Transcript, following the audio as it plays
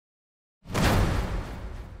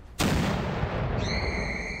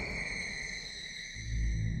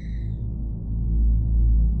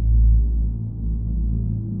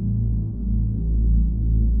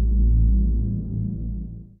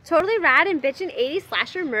Totally rad and bitchin' 80s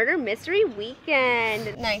slasher murder mystery weekend.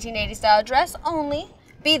 1980 style dress only.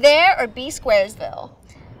 Be there or be Squaresville.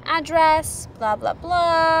 Address, blah, blah,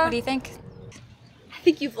 blah. What do you think? I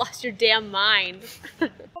think you've lost your damn mind.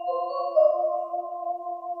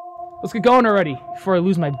 Let's get going already before I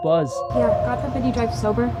lose my buzz. Yeah, God forbid you drive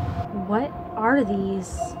sober. What are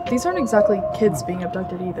these? These aren't exactly kids being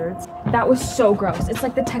abducted either. That was so gross. It's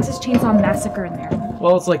like the Texas Chainsaw Massacre in there.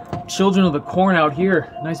 Well, it's like Children of the Corn out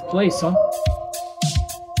here. Nice place, huh?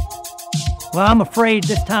 Well, I'm afraid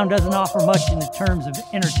this town doesn't offer much in terms of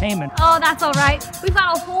entertainment. Oh, that's all right. We've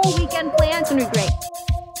got a whole weekend planned. It's gonna be great.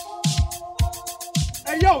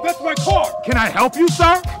 Hey, yo, that's my car. Can I help you,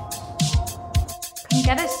 sir? Come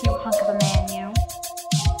get us, you hunk of a man, you.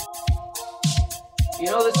 You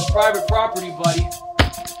know this is private property, buddy.